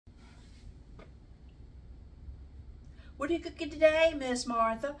What are you cooking today, Miss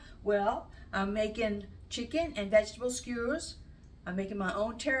Martha? Well, I'm making chicken and vegetable skewers. I'm making my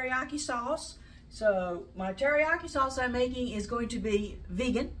own teriyaki sauce. So my teriyaki sauce I'm making is going to be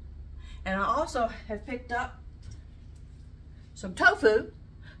vegan. And I also have picked up some tofu.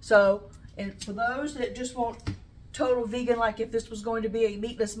 So, and for those that just want total vegan, like if this was going to be a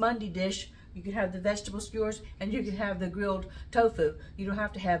Meatless Monday dish, you can have the vegetable skewers and you can have the grilled tofu. You don't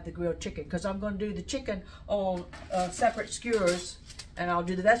have to have the grilled chicken, because I'm going to do the chicken on separate skewers, and I'll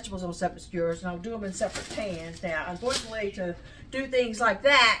do the vegetables on separate skewers, and I'll do them in separate pans. Now, unfortunately, to do things like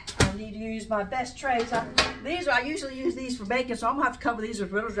that, I need to use my best trays. I usually use these for baking, so I'm going to have to cover these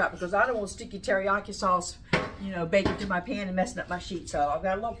with Reynolds wrap, because I don't want sticky teriyaki sauce, you know, baking through my pan and messing up my sheet. So I've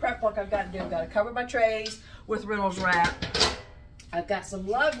got a little prep work I've got to do. I've got to cover my trays with Reynolds wrap. I've got some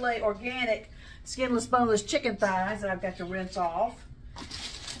lovely organic skinless boneless chicken thighs that I've got to rinse off.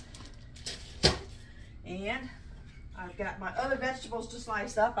 And I've got my other vegetables to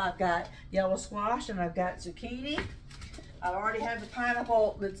slice up. I've got yellow squash and I've got zucchini. I already have the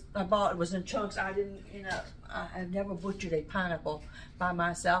pineapple that I bought. It was in chunks. I didn't, you know, I've never butchered a pineapple by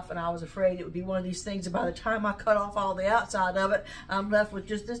myself, and I was afraid it would be one of these things that by the time I cut off all the outside of it, I'm left with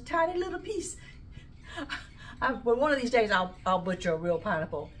just this tiny little piece. But one of these days I'll butcher a real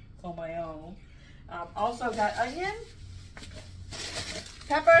pineapple on my own. I've also got onion,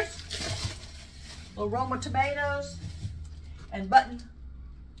 peppers, little Roma tomatoes, and button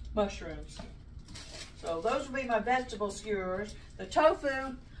mushrooms. So those will be my vegetable skewers. The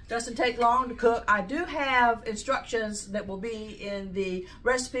tofu doesn't take long to cook. I do have instructions that will be in the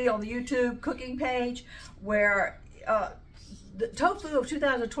recipe on the YouTube cooking page, where the tofu of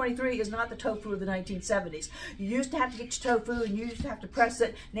 2023 is not the tofu of the 1970s. You used to have to get your tofu and you used to have to press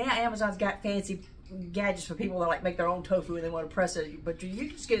it. Now Amazon's got fancy gadgets for people that like make their own tofu and they want to press it. But you can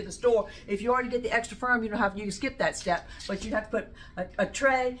just get it at the store. If you already get the extra firm, you don't have, you can skip that step. But you'd have to put a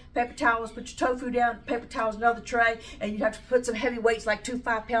tray, paper towels, put your tofu down, paper towels, another tray, and you'd have to put some heavy weights like 2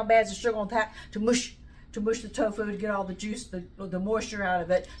 5-pound bags of sugar on top to mush the tofu to get all the juice, the moisture out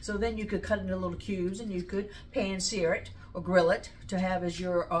of it. So then you could cut it into little cubes and you could pan sear it or grill it to have as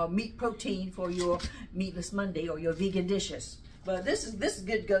your meat protein for your Meatless Monday or your vegan dishes. But this is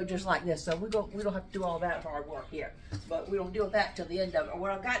good to go just like this. So we don't have to do all that hard work here. But we don't deal with that till the end of it.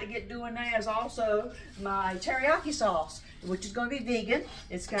 What I've got to get doing now is also my teriyaki sauce, which is going to be vegan.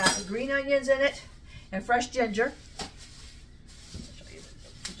 It's got green onions in it and fresh ginger.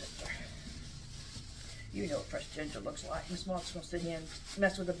 You know what fresh ginger looks like. Miss Martha's going to sit here and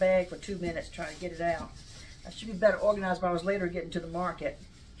mess with the bag for 2 minutes trying to get it out. I should be better organized, but I was later getting to the market.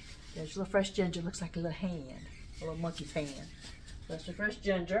 There's a little fresh ginger. Looks like a little hand, a little monkey's hand. So that's the fresh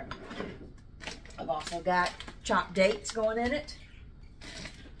ginger. I've also got chopped dates going in it,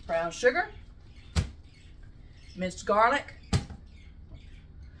 brown sugar, minced garlic,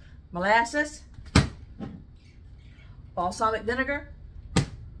 molasses, balsamic vinegar,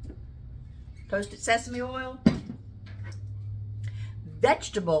 toasted sesame oil,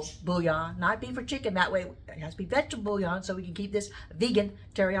 vegetable bouillon, not beef or chicken, that way it has to be vegetable bouillon so we can keep this vegan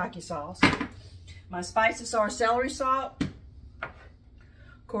teriyaki sauce. My spices are celery salt,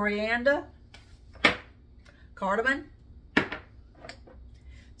 coriander, cardamom,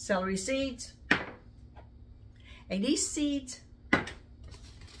 celery seeds, anise seeds, and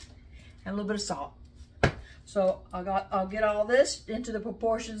a little bit of salt. So I'll get all this into the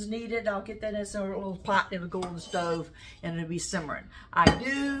proportions needed. I'll get that in a little pot that'll go on the stove and it'll be simmering.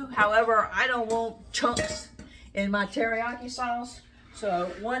 However, I don't want chunks in my teriyaki sauce.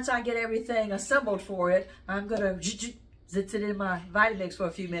 So once I get everything assembled for it, I'm gonna zit it in my Vitamix for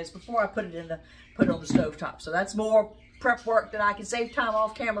a few minutes before I put it on the stove top. So that's more prep work that I can save time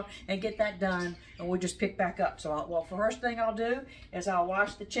off camera and get that done, and we'll just pick back up. So well, first thing I'll do is I'll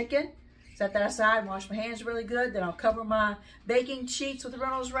wash the chicken. Set that aside, wash my hands really good. Then I'll cover my baking sheets with the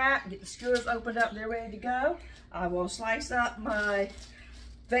Reynolds wrap, get the skewers opened up, they're ready to go. I will slice up my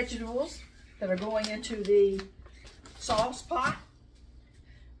vegetables that are going into the sauce pot.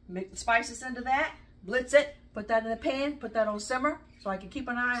 Mix the spices into that, blitz it, put that in the pan, put that on simmer so I can keep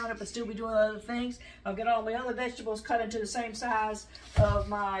an eye on it but still be doing other things. I'll get all my other vegetables cut into the same size of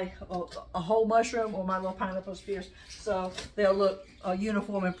my a whole mushroom or my little pineapple spears, so they'll look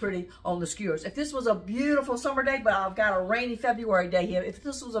uniform and pretty on the skewers. If this was a beautiful summer day, but I've got a rainy February day here, if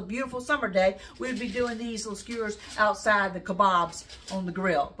this was a beautiful summer day, we'd be doing these little skewers outside the kebabs on the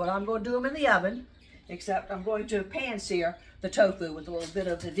grill. But I'm going to do them in the oven, except I'm going to pan sear the tofu with a little bit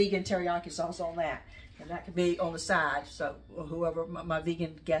of the vegan teriyaki sauce on that. And that could be on the side, so whoever my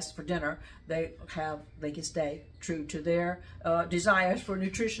vegan guests for dinner, they can stay true to their desires for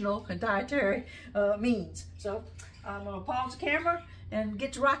nutritional and dietary means. So I'm going to pause the camera and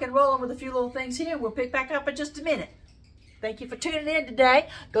get to rock and rolling with a few little things here. We'll pick back up in just a minute. Thank you for tuning in today.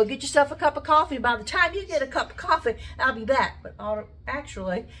 Go get yourself a cup of coffee. By the time you get a cup of coffee, I'll be back. But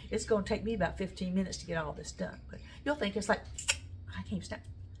actually, it's going to take me about 15 minutes to get all this done. But you'll think it's like, I can't even snap.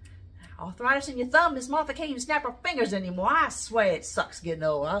 Arthritis in your thumb. Miss Martha can't even snap her fingers anymore. I swear it sucks getting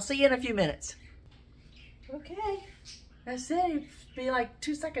old. I'll see you in a few minutes. Okay. That's it. It'd be like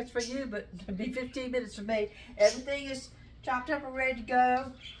 2 seconds for you, but it'd be 15 minutes for me. Everything is chopped up and ready to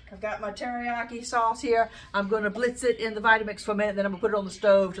go. I've got my teriyaki sauce here. I'm going to blitz it in the Vitamix for a minute, then I'm going to put it on the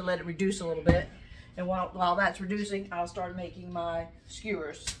stove to let it reduce a little bit. And while that's reducing, I'll start making my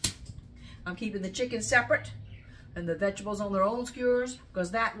skewers. I'm keeping the chicken separate and the vegetables on their own skewers,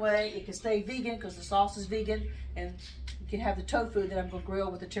 because that way it can stay vegan because the sauce is vegan, and you can have the tofu that I'm going to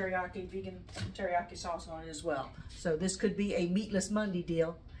grill with the teriyaki, vegan teriyaki sauce on it as well. So this could be a Meatless Monday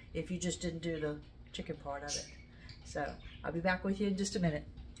deal if you just didn't do the chicken part of it. So I'll be back with you in just a minute.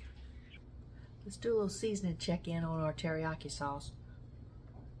 Let's do a little seasoning check-in on our teriyaki sauce.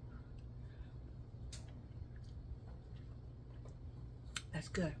 That's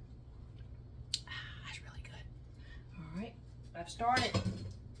good. That's really good. All right, I've started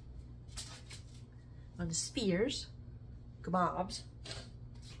on the skewers, kabobs.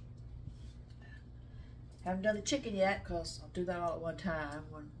 Haven't done the chicken yet because I'll do that all at one time.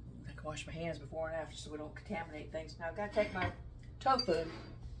 I can wash my hands before and after so we don't contaminate things. Now I've got to take my tofu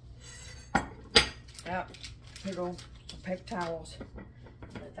out, put it on some paper towels,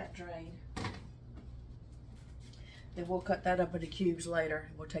 let that drain. Then we'll cut that up into cubes later.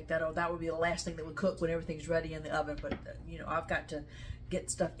 We'll take that on. That will be the last thing that we cook when everything's ready in the oven. But you know, I've got to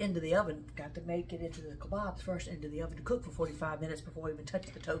get stuff into the oven. Got to make it into the kebabs first, into the oven to cook for 45 minutes before we even touch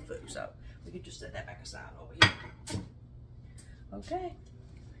the tofu. So we can just set that back aside over here. Okay.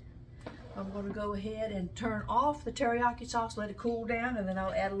 I'm going to go ahead and turn off the teriyaki sauce, let it cool down, and then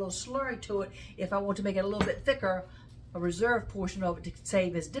I'll add a little slurry to it if I want to make it a little bit thicker, a reserved portion of it to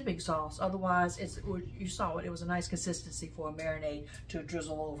save as dipping sauce. Otherwise, you saw it, it was a nice consistency for a marinade to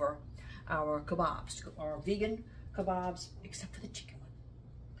drizzle over our kebabs, our vegan kebabs, except for the chicken one.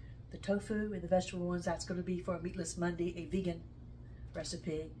 The tofu and the vegetable ones, that's going to be for a Meatless Monday, a vegan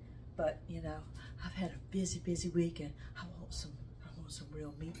recipe. But, you know, I've had a busy week, and I want some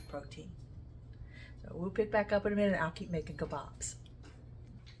real meat protein. So we'll pick back up in a minute and I'll keep making kebabs.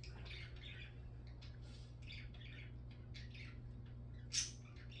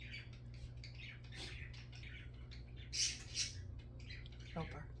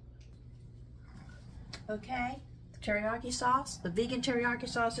 Okay, the teriyaki sauce, the vegan teriyaki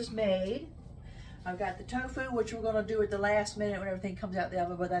sauce is made. I've got the tofu, which we're going to do at the last minute when everything comes out the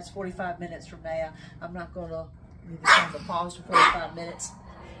oven, but that's 45 minutes from now. I'm not going to leave the time to pause for 45 minutes.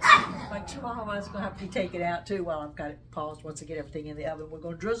 My chihuahua is going to have to be taken out too while I've got it paused once I get everything in the oven. We're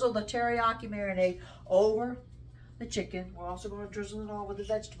going to drizzle the teriyaki marinade over the chicken. We're also going to drizzle it over the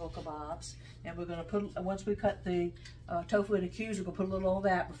vegetable kebabs. And we're going to put, once we cut the tofu into cubes, we're going to put a little on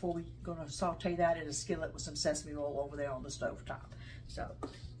that before we're going to saute that in a skillet with some sesame oil over there on the stove top. So,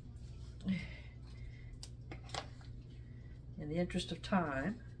 in the interest of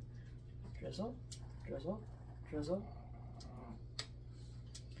time, drizzle, drizzle, drizzle,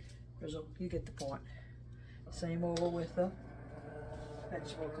 drizzle. You get the point. Same over with the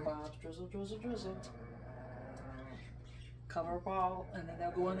vegetable kebabs. Drizzle, drizzle, drizzle. Cover up all, and then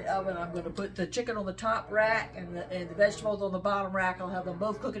they'll go in the oven. I'm going to put the chicken on the top rack and the vegetables on the bottom rack. I'll have them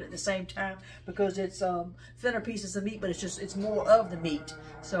both cooking at the same time because it's thinner pieces of meat, but it's more of the meat.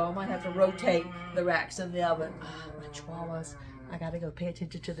 So I might have to rotate the racks in the oven. My chihuahuas. I got to go pay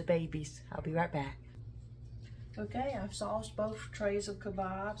attention to the babies. I'll be right back. Okay, I've sauced both trays of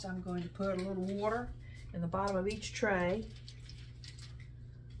kebabs. I'm going to put a little water in the bottom of each tray.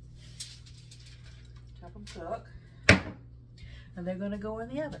 Help them cook. And they're going to go in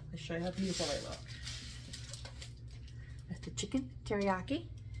the oven. Let's show you how beautiful they look. That's the chicken teriyaki.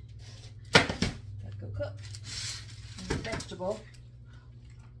 Let's go cook. And the vegetable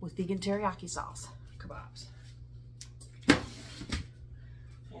with vegan teriyaki sauce kebabs.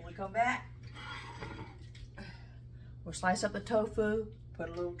 When we come back, we'll slice up the tofu, put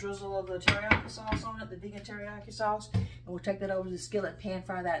a little drizzle of the teriyaki sauce on it, the vegan teriyaki sauce, and we'll take that over to the skillet, pan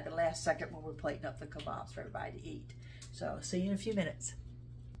fry that at the last second when we're plating up the kebabs for everybody to eat. So, see you in a few minutes.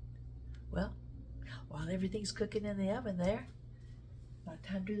 Well, while everything's cooking in the oven there, not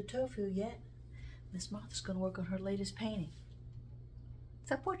time to do the tofu yet. Miss Martha's going to work on her latest painting.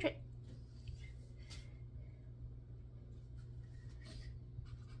 It's a portrait.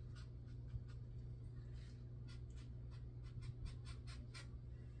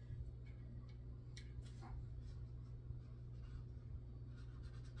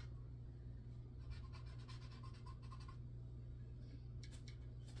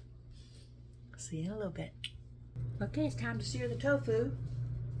 See you in a little bit. Okay, it's time to sear the tofu.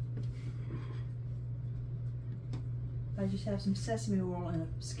 I just have some sesame oil in a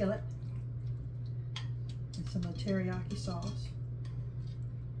skillet and some of the teriyaki sauce.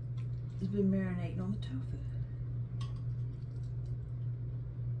 It's been marinating on the tofu.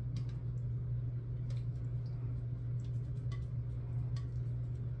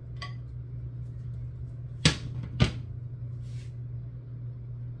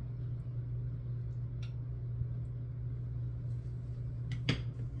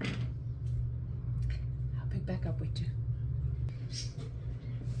 I'll pick back up with you.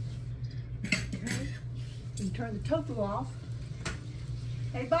 Okay. You can turn the tofu off.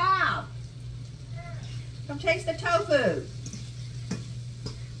 Hey, Bob, come taste the tofu.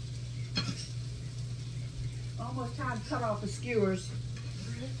 Almost time to cut off the skewers,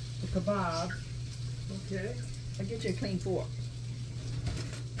 the kebab. Okay. I'll get you a clean fork.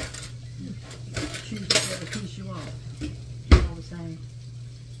 Choose whatever piece you want. All the same.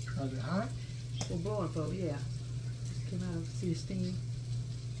 Is it hot? We're boiling for it, yeah. Just came out of the steam.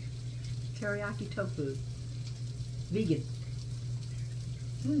 Teriyaki tofu. Vegan.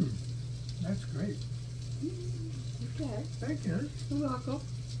 That's great. Okay. Thank you. You're welcome.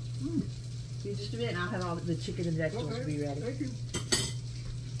 Give just a minute and I'll have all the chicken and vegetables Okay. be ready. Thank you.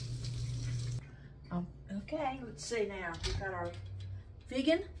 Okay, let's see now. We've got our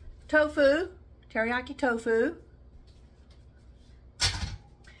vegan tofu, teriyaki tofu.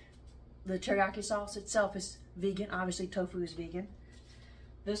 The teriyaki sauce itself is vegan. Obviously, tofu is vegan.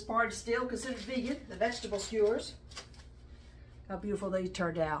 This part is still considered vegan. The vegetable skewers. How beautiful they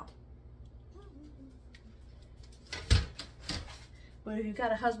turned out. But if you've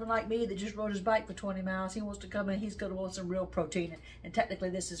got a husband like me that just rode his bike for 20 miles, he wants to come in, he's going to want some real protein. And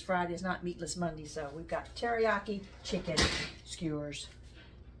technically this is Friday, it's not Meatless Monday, so we've got teriyaki chicken skewers.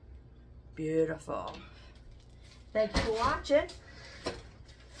 Beautiful. Thank you for watching.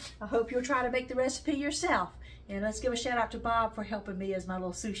 I hope you'll try to make the recipe yourself. And let's give a shout out to Bob for helping me as my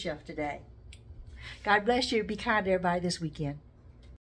little sous chef today. God bless you. Be kind to everybody this weekend.